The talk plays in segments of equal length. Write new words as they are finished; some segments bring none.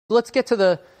Let's get to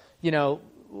the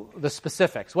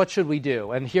specifics. What should we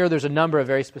do? And here there's a number of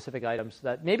very specific items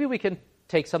that maybe we can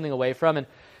take something away from. And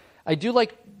I do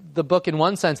like the book in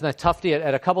one sense, and that Tufte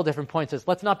at a couple different points says,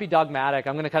 let's not be dogmatic.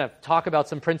 I'm going to kind of talk about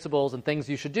some principles and things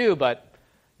you should do, but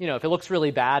if it looks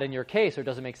really bad in your case or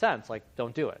doesn't make sense,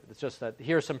 don't do it. It's just that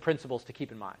here are some principles to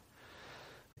keep in mind.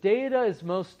 Data is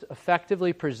most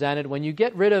effectively presented when you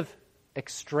get rid of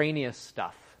extraneous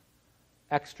stuff,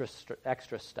 extra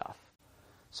stuff.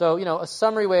 So, a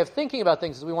summary way of thinking about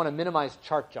things is we want to minimize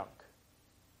chart junk,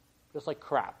 just like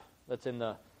crap that's in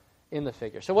the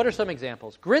figure. So what are some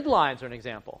examples? Grid lines are an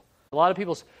example. A lot of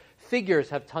people's figures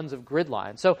have tons of grid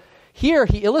lines. So here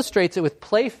he illustrates it with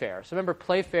Playfair. So remember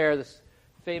Playfair, this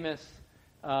famous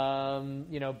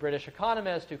British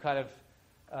economist who kind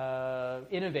of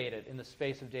innovated in the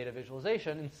space of data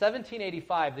visualization. In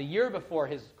 1785, the year before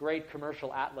his great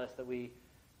commercial atlas that we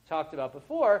talked about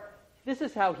before, this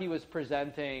is how he was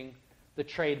presenting the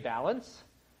trade balance.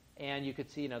 And you could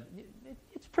see,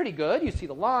 it's pretty good. You see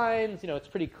the lines, it's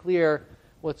pretty clear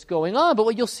what's going on. But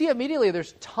what you'll see immediately,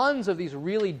 there's tons of these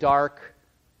really dark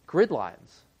grid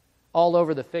lines all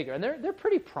over the figure. And they're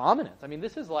pretty prominent. I mean,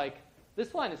 this line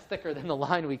is thicker than the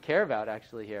line we care about,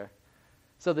 actually, here.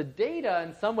 So the data,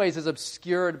 in some ways, is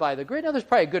obscured by the grid. Now, there's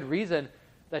probably a good reason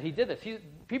that he did this.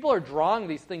 People are drawing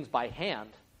these things by hand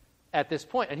at this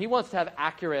point, and he wants to have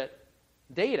accurate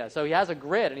data. So he has a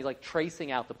grid, and he's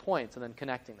tracing out the points and then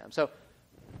connecting them. So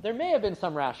there may have been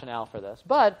some rationale for this.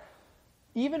 But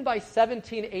even by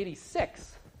 1786,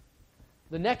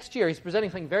 the next year, he's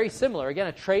presenting something very similar. Again,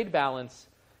 a trade balance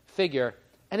figure.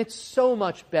 And it's so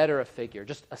much better a figure,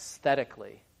 just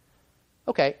aesthetically.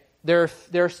 Okay, there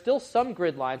are still some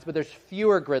grid lines, but there's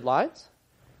fewer grid lines.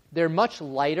 They're much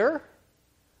lighter.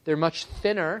 They're much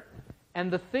thinner.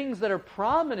 And the things that are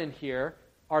prominent here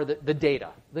are the data.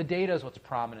 The data is what's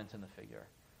prominent in the figure.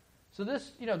 So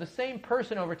this, the same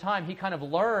person over time, he kind of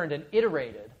learned and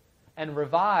iterated and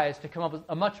revised to come up with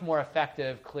a much more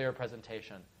effective, clear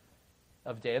presentation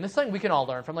of data. And this is something we can all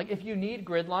learn from. If you need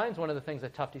grid lines, one of the things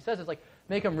that Tufte says is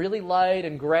make them really light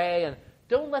and gray, and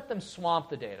don't let them swamp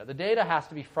the data. The data has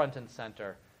to be front and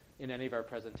center in any of our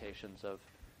presentations of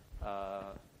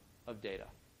data.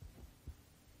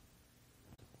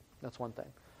 That's one thing.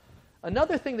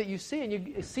 Another thing that you see, and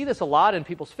you see this a lot in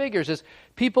people's figures, is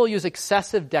people use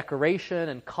excessive decoration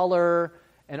and color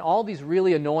and all these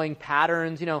really annoying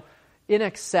patterns. In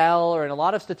Excel or in a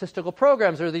lot of statistical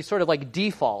programs, there are these sort of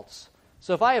defaults.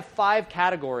 So if I have 5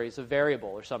 categories of variable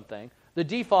or something, the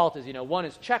default is, one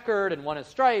is checkered, and one is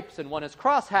stripes, and one is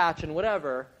crosshatch, and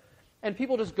whatever. And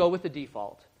people just go with the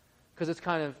default because it's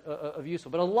kind of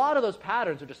useful. But a lot of those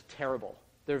patterns are just terrible.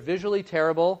 They're visually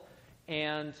terrible,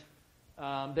 and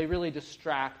they really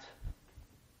distract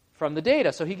from the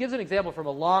data. So he gives an example from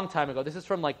a long time ago. This is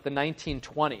from the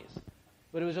 1920s.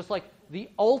 But it was just the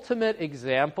ultimate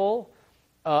example.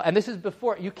 And this is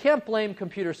before. You can't blame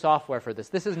computer software for this.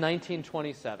 This is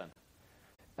 1927.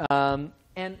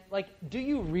 And do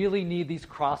you really need these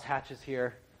crosshatches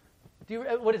here?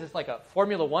 What is this, a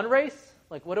Formula One race?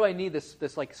 What do I need this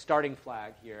starting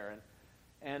flag here?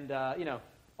 And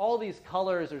all these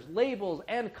colors. There's labels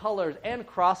and colors and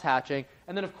crosshatching.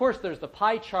 And then, of course, there's the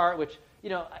pie chart, which,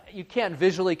 you can't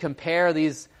visually compare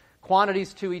these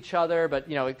quantities to each other, but,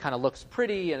 it kind of looks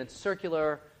pretty and it's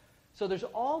circular. So there's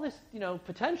all this,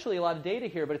 potentially a lot of data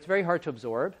here, but it's very hard to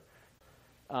absorb.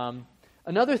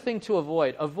 Another thing to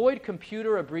avoid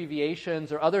computer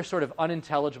abbreviations or other sort of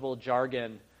unintelligible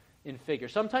jargon in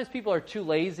figures. Sometimes people are too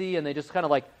lazy and they just kind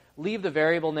of leave the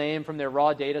variable name from their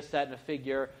raw data set in a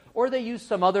figure, or they use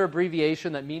some other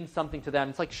abbreviation that means something to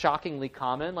them. It's shockingly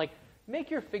common.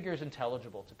 Make your figures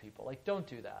intelligible to people. Don't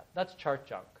do that. That's chart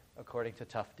junk, according to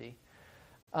Tufte.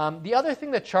 The other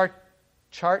thing that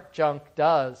chart junk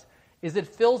does is it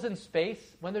fills in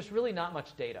space when there's really not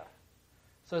much data.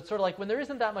 So it's sort of when there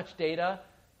isn't that much data,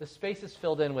 the space is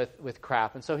filled in with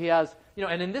crap. And so he has,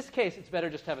 and in this case, it's better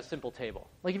just to have a simple table.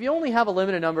 If you only have a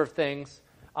limited number of things,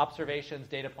 observations,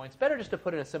 data points, better just to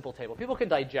put in a simple table. People can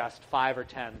digest 5 or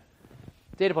 10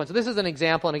 data points. So this is an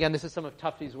example, and again, this is some of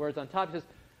Tufte's words on top. He says,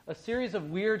 a series of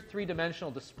weird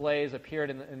 3-dimensional displays appeared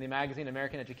in the magazine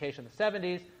American Education in the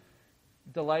 70s,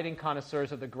 delighting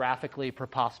connoisseurs of the graphically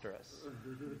preposterous.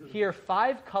 Here,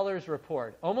 5 colors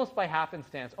report, almost by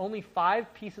happenstance, only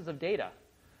 5 pieces of data.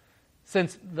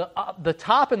 Since the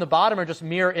top and the bottom are just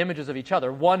mirror images of each other,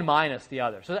 one minus the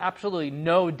other. So absolutely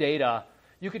no data.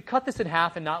 You could cut this in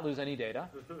half and not lose any data.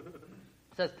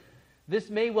 It says,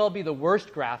 this may well be the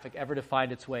worst graphic ever to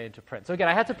find its way into print. So again,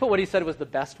 I had to put what he said was the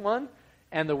best one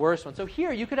and the worst one. So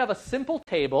here, you could have a simple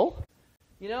table.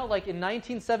 In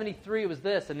 1973 it was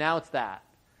this, and now it's that.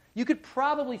 You could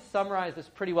probably summarize this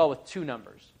pretty well with two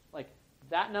numbers, like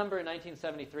that number in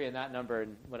 1973 and that number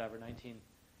in whatever,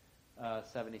 1976 or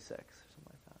something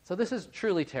like that. So this is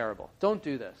truly terrible. Don't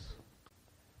do this.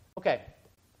 Okay.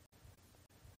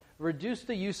 Reduce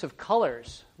the use of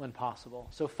colors when possible.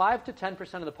 So 5 to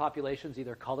 10% of the population is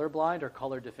either colorblind or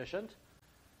color deficient.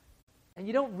 And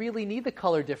you don't really need the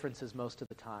color differences most of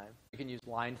the time. You can use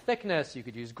line thickness, you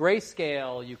could use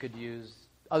grayscale, you could use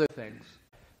other things.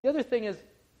 The other thing is,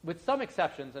 with some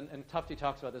exceptions, and Tufte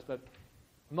talks about this, but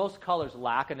most colors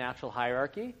lack a natural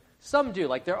hierarchy. Some do.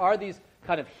 Like there are these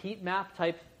kind of heat map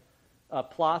type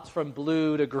plots from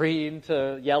blue to green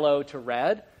to yellow to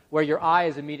red, where your eye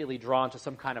is immediately drawn to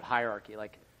some kind of hierarchy.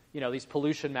 Like, these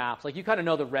pollution maps. Like you kind of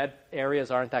know the red areas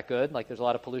aren't that good. Like there's a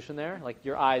lot of pollution there. Like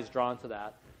your eye is drawn to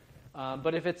that.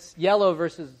 But if it's yellow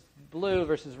versus blue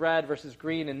versus red versus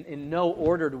green in no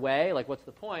ordered way, like what's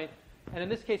the point? And in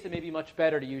this case, it may be much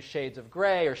better to use shades of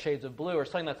gray or shades of blue or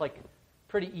something that's like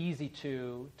pretty easy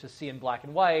to see in black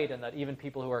and white and that even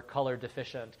people who are color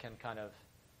deficient can kind of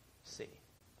see.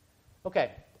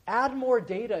 Okay, add more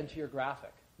data into your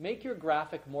graphic. Make your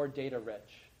graphic more data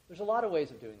rich. There's a lot of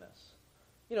ways of doing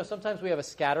this. Sometimes we have a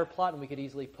scatter plot and we could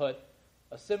easily put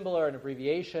a symbol or an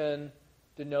abbreviation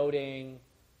denoting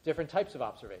different types of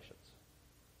observations.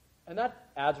 And that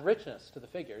adds richness to the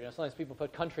figure. Sometimes people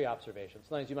put country observations.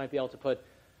 Sometimes you might be able to put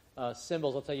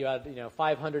symbols. Let's say you had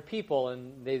 500 people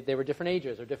and they were different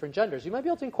ages or different genders. You might be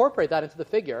able to incorporate that into the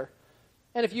figure.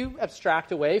 And if you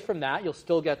abstract away from that, you'll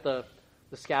still get the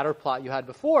scatter plot you had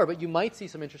before, but you might see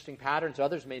some interesting patterns.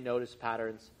 Others may notice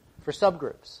patterns for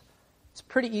subgroups. It's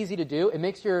pretty easy to do. It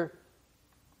makes your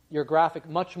graphic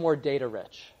much more data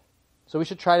rich. So we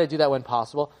should try to do that when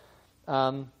possible.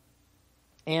 And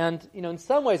in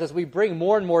some ways, as we bring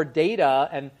more and more data,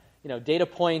 and data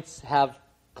points have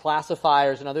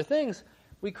classifiers and other things,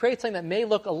 we create something that may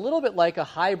look a little bit like a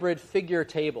hybrid figure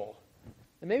table.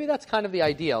 And maybe that's kind of the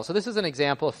ideal. So this is an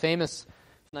example of famous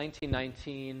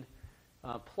 1919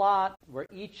 plot where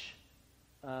each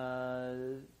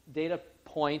data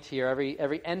point here,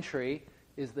 every entry,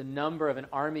 is the number of an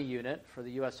army unit for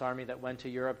the U.S. Army that went to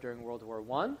Europe during World War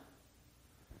I,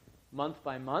 month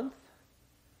by month.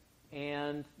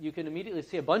 And you can immediately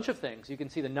see a bunch of things. You can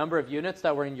see the number of units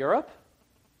that were in Europe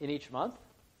in each month.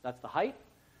 That's the height.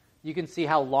 You can see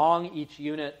how long each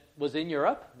unit was in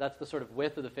Europe. That's the sort of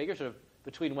width of the figure, sort of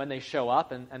between when they show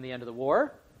up and the end of the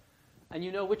war. And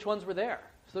you know which ones were there.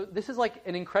 So this is like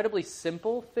an incredibly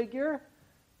simple figure.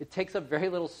 It takes up very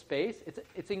little space.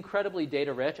 It's incredibly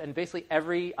data rich, and basically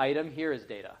every item here is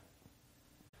data.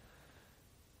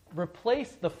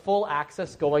 Replace the full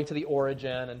axis going to the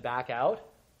origin and back out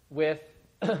with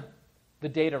the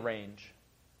data range.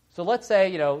 So let's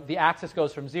say, the axis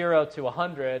goes from 0 to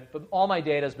 100, but all my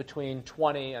data is between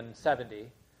 20 and 70.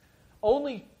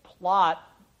 Only plot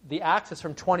the axis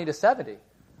from 20 to 70.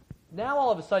 Now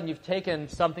all of a sudden you've taken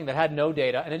something that had no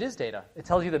data, and it is data. It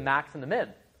tells you the max and the min.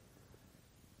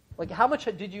 Like, how much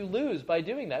did you lose by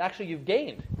doing that? Actually, you've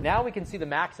gained. Now we can see the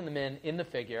max and the min in the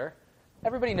figure.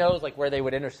 Everybody knows where they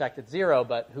would intersect at 0,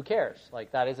 but who cares?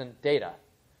 That isn't data.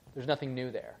 There's nothing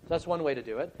new there. So that's one way to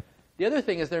do it. The other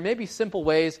thing is there may be simple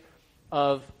ways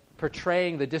of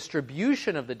portraying the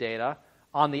distribution of the data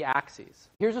on the axes.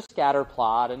 Here's a scatter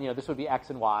plot, and this would be x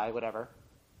and y, whatever.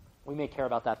 We may care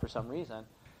about that for some reason.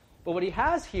 But what he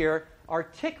has here are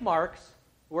tick marks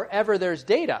wherever there's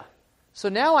data. So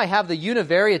now I have the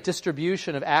univariate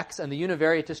distribution of x and the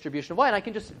univariate distribution of y, and I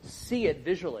can just see it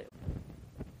visually.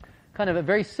 Kind of a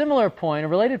very similar point, a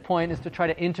related point, is to try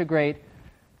to integrate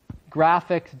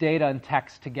graphics, data, and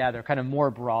text together, kind of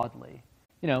more broadly.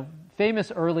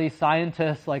 Famous early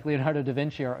scientists like Leonardo da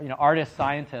Vinci, or artist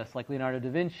scientists like Leonardo da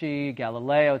Vinci,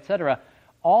 Galileo, etc.,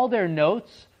 all their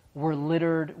notes were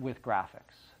littered with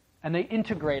graphics, and they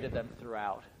integrated them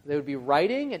throughout. They would be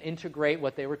writing and integrate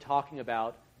what they were talking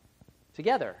about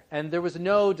together, and there was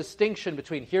no distinction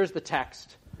between here's the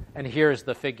text and here's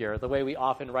the figure, the way we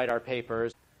often write our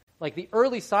papers. Like the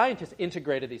early scientists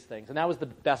integrated these things, and that was the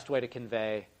best way to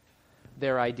convey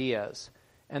their ideas.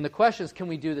 And the question is, can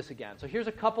we do this again? So here's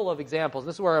a couple of examples.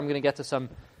 This is where I'm going to get to some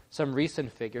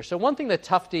recent figures. So one thing that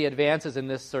Tufte advances in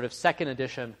this sort of second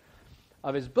edition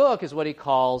of his book is what he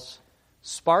calls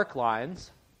spark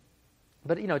lines.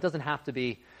 But, it doesn't have to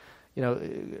be,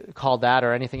 called that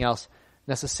or anything else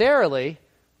necessarily.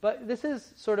 But this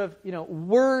is sort of,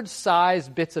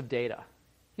 word-sized bits of data.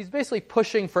 He's basically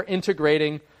pushing for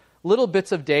integrating little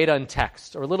bits of data in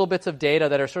text, or little bits of data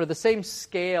that are sort of the same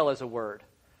scale as a word.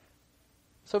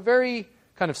 So very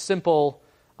kind of simple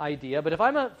idea. But if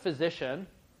I'm a physician,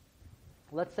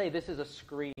 let's say this is a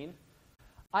screen.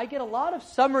 I get a lot of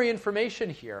summary information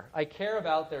here. I care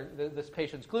about this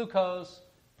patient's glucose,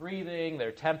 breathing,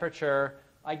 their temperature.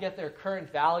 I get their current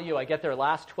value. I get their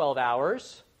last 12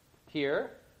 hours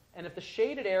here. And if the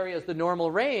shaded area is the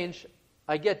normal range,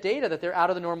 I get data that they're out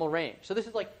of the normal range. So this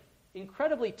is like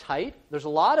incredibly tight. There's a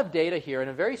lot of data here in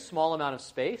a very small amount of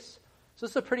space. So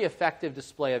this is a pretty effective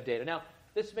display of data. Now,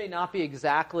 this may not be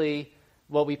exactly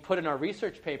what we put in our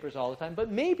research papers all the time,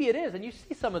 but maybe it is. And you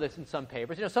see some of this in some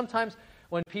papers. Sometimes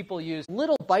when people use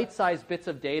little bite-sized bits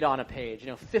of data on a page,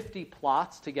 50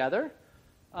 plots together,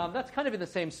 that's kind of in the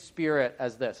same spirit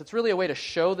as this. It's really a way to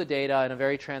show the data in a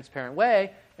very transparent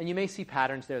way, and you may see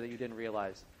patterns there that you didn't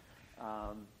realize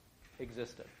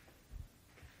existed.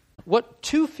 What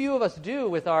too few of us do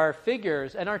with our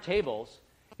figures and our tables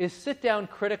is sit down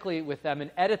critically with them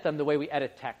and edit them the way we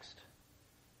edit text.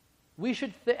 We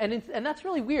should, and that's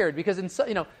really weird because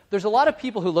there's a lot of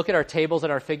people who look at our tables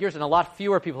and our figures, and a lot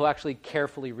fewer people who actually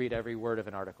carefully read every word of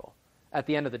an article at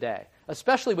the end of the day,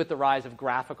 especially with the rise of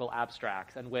graphical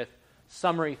abstracts and with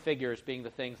summary figures being the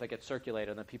things that get circulated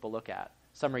and that people look at,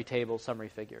 summary tables, summary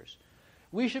figures.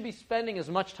 We should be spending as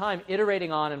much time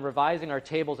iterating on and revising our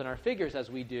tables and our figures as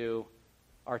we do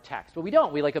our text. But we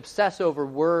don't. We obsess over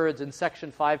words in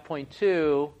section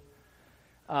 5.2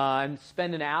 and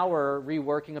spend an hour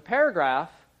reworking a paragraph,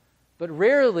 but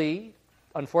rarely,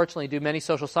 unfortunately, do many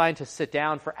social scientists sit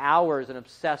down for hours and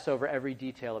obsess over every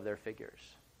detail of their figures.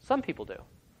 Some people do,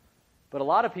 but a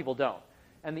lot of people don't.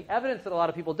 And the evidence that a lot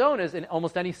of people don't is in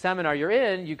almost any seminar you're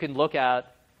in, you can look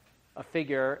at a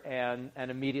figure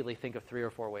and immediately think of 3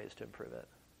 or 4 ways to improve it.